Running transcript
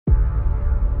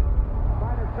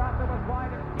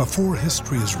Before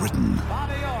history is written,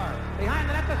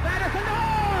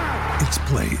 it's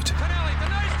played.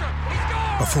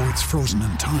 Before it's frozen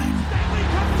in time,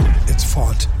 it's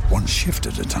fought one shift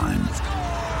at a time.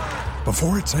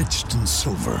 Before it's etched in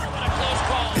silver,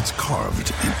 it's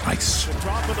carved in ice.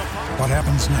 What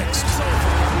happens next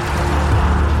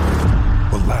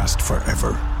will last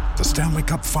forever. The Stanley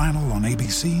Cup Final on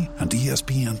ABC and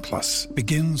ESPN Plus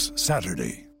begins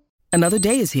Saturday. Another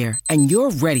day is here, and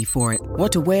you're ready for it.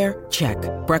 What to wear? Check.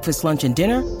 Breakfast, lunch, and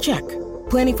dinner? Check.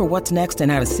 Planning for what's next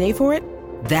and how to save for it?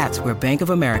 That's where Bank of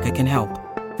America can help.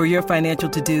 For your financial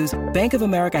to-dos, Bank of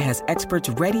America has experts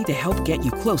ready to help get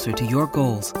you closer to your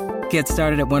goals. Get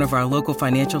started at one of our local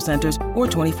financial centers or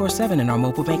 24/7 in our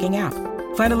mobile banking app.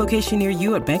 Find a location near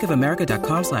you at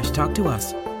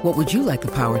bankofamerica.com/talktous. What would you like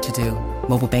the power to do?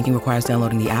 Mobile banking requires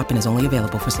downloading the app and is only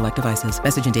available for select devices.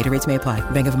 Message and data rates may apply.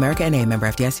 Bank of America N.A., member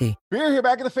FDIC. We're here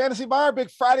back in the Fantasy Bar.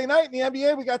 Big Friday night in the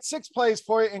NBA. We got 6 plays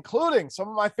for you, including some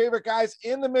of my favorite guys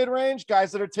in the mid-range,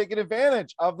 guys that are taking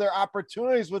advantage of their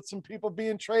opportunities with some people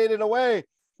being traded away.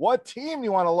 What team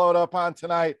you want to load up on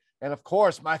tonight? And, of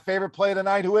course, my favorite play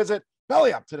tonight. Who is it?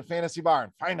 Belly up to the Fantasy Bar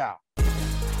and find out.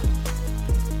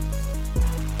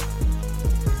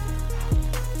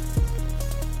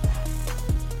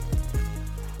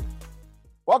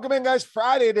 Welcome in, guys.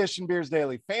 Friday edition Beers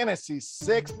Daily Fantasy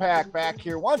 6-pack back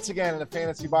here once again in the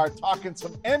Fantasy Bar, talking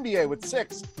some NBA with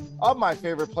 6 of my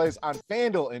favorite plays on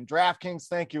FanDuel and DraftKings.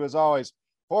 Thank you, as always,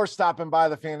 for stopping by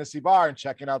the Fantasy Bar and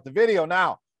checking out the video.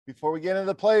 Now, before we get into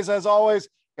the plays, as always,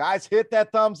 guys, hit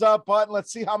that thumbs up button.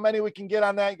 Let's see how many we can get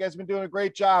on that. You guys have been doing a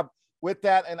great job with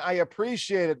that, and I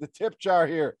appreciate it. The tip jar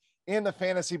here in the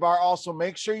Fantasy Bar. Also,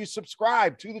 make sure you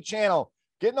subscribe to the channel.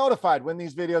 Get notified when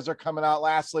these videos are coming out.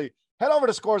 Lastly, head over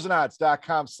to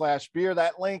scoresandodds.com/beer.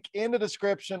 That link in the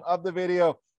description of the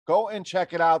video. Go and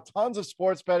check it out. Tons of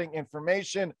sports betting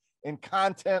information and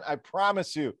content. I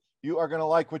promise you, you are going to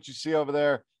like what you see over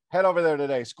there. Head over there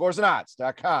today,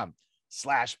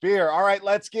 scoresandodds.com/beer. All right,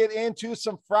 let's get into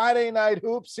some Friday night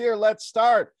hoops here. Let's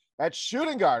start at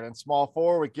shooting guard and small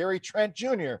forward with Gary Trent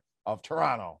Jr. of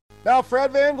Toronto. Now,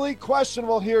 Fred VanVleet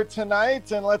questionable here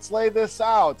tonight, and let's lay this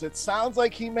out. It sounds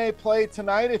like he may play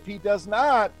tonight. If he does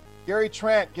not, Gary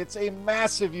Trent gets a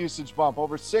massive usage bump,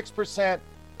 over 6%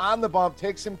 on the bump,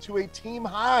 takes him to a team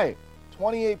high,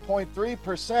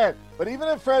 28.3%. But even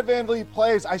if Fred VanVleet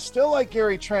plays, I still like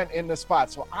Gary Trent in this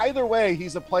spot. So either way,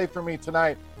 he's a play for me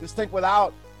tonight. Just think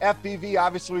without FVV,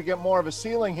 obviously we get more of a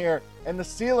ceiling here, and the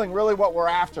ceiling really what we're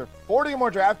after. 40 or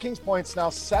more DraftKings points now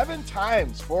 7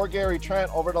 times for Gary Trent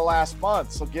over the last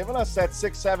month. So giving us that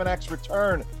 6-7x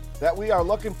return that we are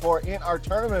looking for in our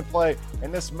tournament play,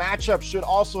 and this matchup should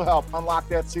also help unlock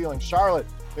that ceiling. Charlotte,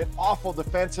 been awful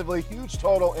defensively, huge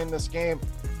total in this game.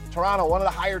 Toronto, one of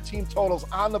the higher team totals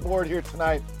on the board here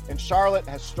tonight, and Charlotte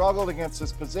has struggled against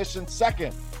this position.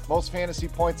 Second most fantasy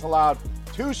points allowed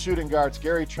to shooting guards.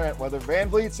 Gary Trent, whether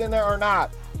VanVleet's in there or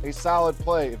not, a solid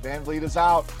play. If VanVleet is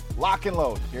out, lock and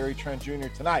load Gary Trent Jr.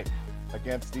 tonight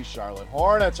against the Charlotte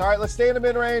Hornets. All right, let's stay in the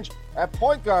mid-range at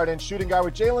point guard and shooting guard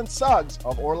with Jalen Suggs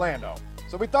of Orlando.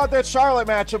 So we thought that Charlotte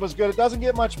matchup was good. It doesn't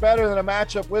get much better than a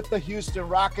matchup with the Houston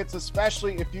Rockets,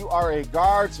 especially if you are a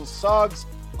guard. So Suggs,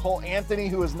 Cole Anthony,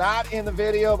 who is not in the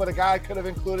video, but a guy I could have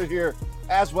included here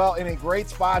as well, in a great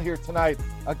spot here tonight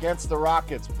against the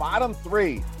Rockets. Bottom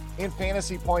 3 in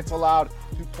fantasy points allowed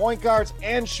to point guards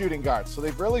and shooting guards. So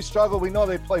they've really struggled. We know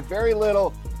they play very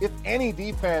little, if any,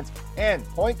 defense. And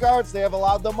point guards, they have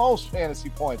allowed the most fantasy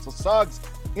points. So Suggs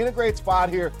in a great spot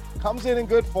here, comes in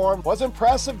good form. Was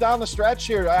impressive down the stretch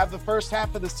here. I have the first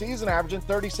half of the season averaging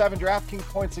 37 DraftKings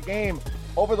points a game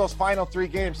over those final 3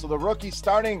 games. So the rookie's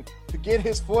starting to get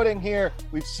his footing here.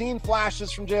 We've seen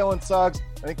flashes from Jalen Suggs.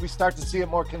 I think we start to see it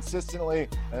more consistently.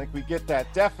 I think we get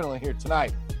that definitely here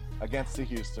tonight against the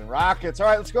Houston Rockets. All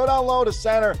right, let's go down low to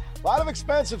center. A lot of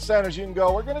expensive centers you can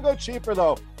go. We're going to go cheaper,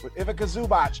 though, with Ivica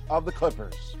Zubac of the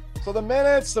Clippers. So the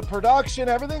minutes, the production,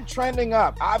 everything trending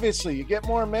up. Obviously, you get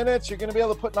more minutes, you're going to be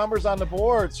able to put numbers on the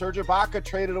board. Serge Ibaka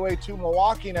traded away to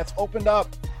Milwaukee, and that's opened up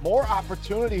more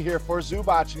opportunity here for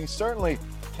Zubac, and he certainly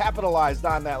capitalized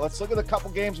on that. Let's look at a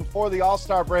couple games before the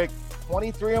All-Star break.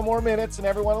 23 or more minutes in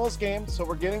every one of those games, so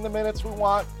we're getting the minutes we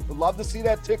want. We'd love to see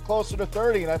that tick closer to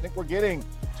 30, and I think we're getting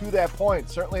to that point.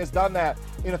 Certainly has done that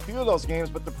in a few of those games,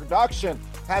 but the production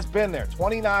has been there.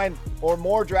 29 or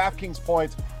more DraftKings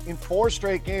points in 4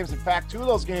 straight games. In fact, 2 of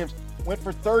those games went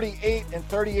for 38 and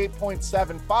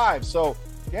 38.75. So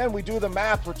again, we do the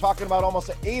math. We're talking about almost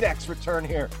an 8x return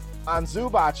here on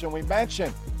Zubac. And we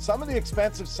mentioned some of the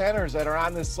expensive centers that are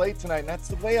on this slate tonight, and that's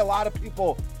the way a lot of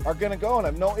people are going to go. And I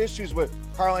have no issues with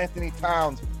Karl Anthony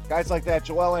Towns, guys like that,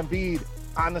 Joel Embiid,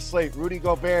 on the slate. Rudy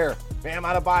Gobert, Bam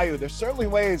Adebayo. There's certainly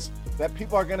ways that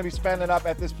people are going to be spending up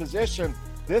at this position.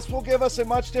 This will give us a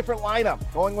much different lineup,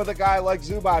 going with a guy like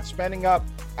Zubac, spending up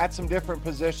at some different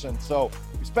positions. So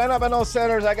we spend up on those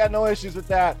centers. I got no issues with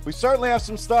that. We certainly have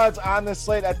some studs on this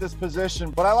slate at this position,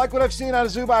 but I like what I've seen out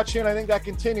of Zubac here, and I think that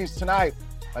continues tonight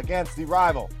against the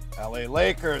rival LA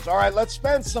Lakers. All right, let's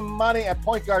spend some money at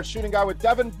point guard, shooting guard with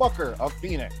Devin Booker of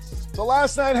Phoenix. So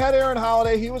last night had Aaron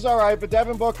Holiday. He was all right, but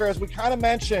Devin Booker, as we kind of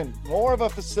mentioned, more of a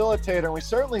facilitator, and we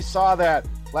certainly saw that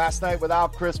last night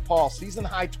without Chris Paul. Season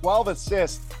high 12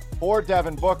 assists for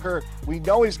Devin Booker. We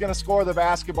know he's going to score the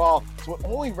basketball, so it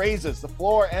only raises the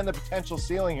floor and the potential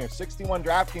ceiling here. 61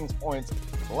 DraftKings points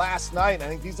last night. I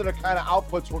think these are the kind of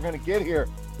outputs we're going to get here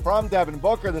from Devin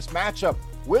Booker. This matchup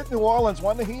with New Orleans,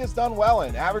 one that he has done well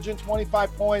in, averaging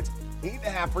 25 points,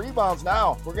 8.5 rebounds.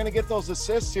 Now we're going to get those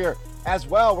assists here as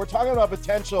well. We're talking about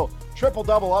potential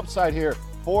triple-double upside here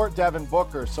for Devin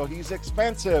Booker. So he's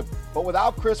expensive, but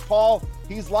without Chris Paul,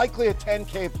 he's likely a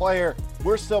 10K player.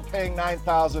 We're still paying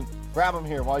 $9,000. Grab him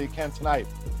here while you can tonight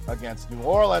against New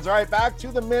Orleans. All right, back to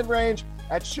the mid-range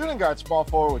at shooting guard, small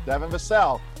forward with Devin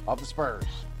Vassell of the Spurs.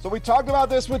 So we talked about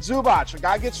this with Zubac. A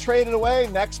guy gets traded away,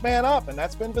 next man up, and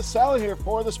that's been Vassell here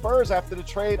for the Spurs after the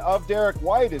trade of Derek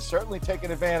White. Is certainly taking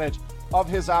advantage of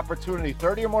his opportunity.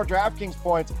 30 or more DraftKings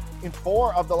points in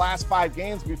 4 of the last 5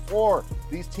 games before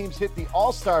these teams hit the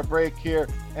All-Star break here.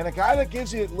 And a guy that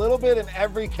gives you a little bit in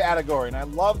every category. And I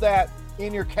love that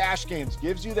in your cash games.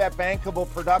 Gives you that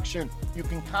bankable production. You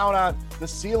can count on the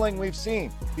ceiling we've seen.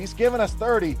 He's given us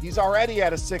 30. He's already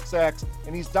at a 6X,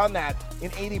 and he's done that in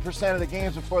 80% of the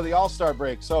games before the All-Star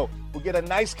break. So we'll get a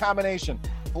nice combination.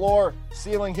 Floor,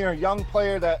 ceiling here. Young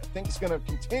player that I think is going to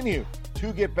continue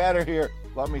to get better here.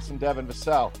 Love me some Devin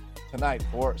Vassell tonight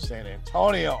for San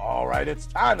Antonio. All right, it's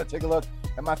time to take a look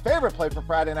at my favorite play for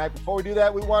Friday night. Before we do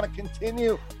that, we want to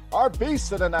continue our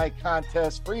Beast of the Night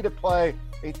contest, free to play.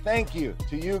 A thank you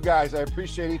to you guys. I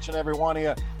appreciate each and every one of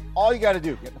you. All you got to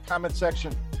do, get in the comment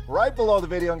section right below the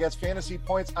video and get fantasy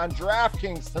points on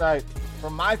DraftKings tonight for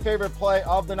my favorite play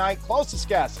of the night. Closest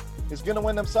guess is going to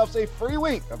win themselves a free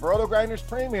week of Roto Grinders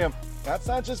Premium. That's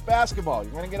not just basketball.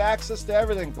 You're going to get access to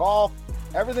everything, golf,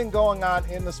 everything going on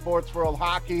in the sports world,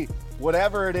 hockey,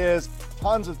 whatever it is,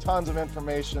 tons of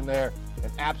information there,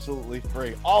 and absolutely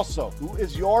free. Also, who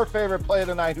is your favorite play of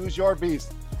the night? Who's your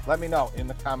beast? Let me know in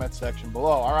the comment section below.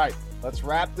 All right, let's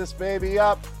wrap this baby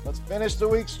up. Let's finish the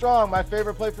week strong. My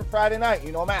favorite play for Friday night,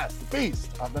 you know, Matt, the Beast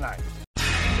of the Night.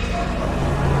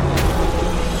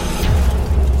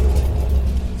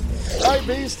 All right,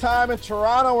 Beast time in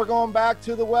Toronto. We're going back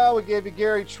to the well. We gave you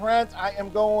Gary Trent. I am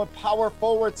going with power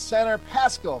forward center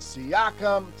Pascal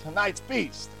Siakam, tonight's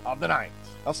Beast of the Night.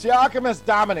 Now, Siakam has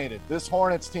dominated this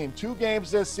Hornets team. 2 games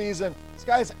this season. This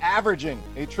guy's averaging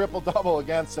a triple-double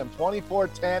against them. 24,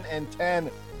 10, and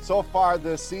 10 so far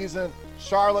this season.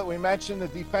 Charlotte, we mentioned the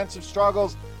defensive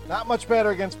struggles. Not much better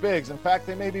against bigs. In fact,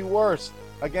 they may be worse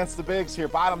against the bigs here.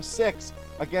 Bottom 6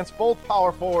 against both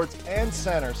power forwards and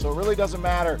center. So it really doesn't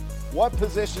matter what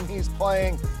position he's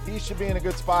playing. He should be in a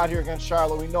good spot here against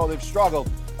Charlotte. We know they've struggled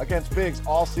against bigs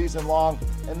all season long.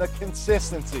 And the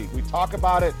consistency, we talk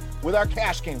about it with our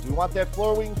cash games. We want that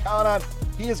floor we can count on.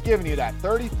 He has given you that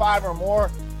 35 or more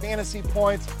fantasy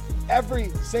points every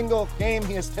single game.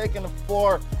 He has taken the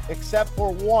floor except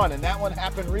for one, and that one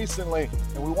happened recently.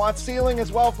 And we want ceiling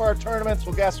as well for our tournaments.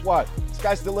 Well, guess what? This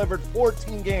guy's delivered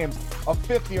 14 games of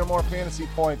 50 or more fantasy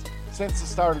points since the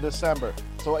start of December.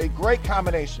 So a great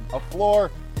combination of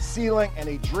floor, ceiling, and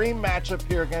a dream matchup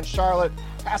here against Charlotte.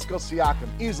 Pascal Siakam,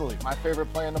 easily my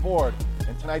favorite play on the board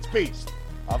and tonight's Beast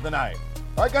of the Night.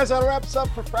 All right, guys, that wraps up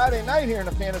for Friday night here in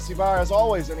the Fantasy Bar. As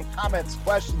always, any comments,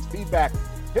 questions, feedback,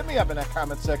 hit me up in that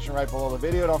comment section right below the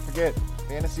video. Don't forget,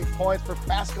 fantasy points for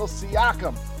Pascal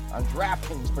Siakam on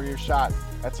DraftKings for your shot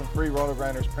at some free Roto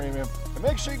Grinders Premium. And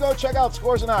make sure you go check out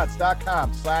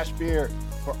scoresandodds.com/beer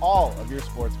for all of your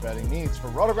sports betting needs. For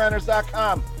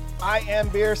rotogrinders.com, I am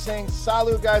Beer saying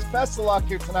salut, guys. Best of luck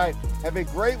here tonight. Have a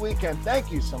great weekend. Thank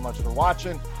you so much for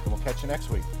watching, and we'll catch you next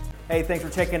week. Hey, thanks for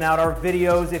checking out our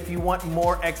videos. If you want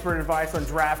more expert advice on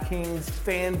DraftKings,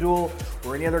 FanDuel,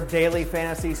 or any other daily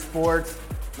fantasy sports,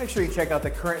 make sure you check out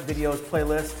the current videos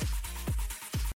playlist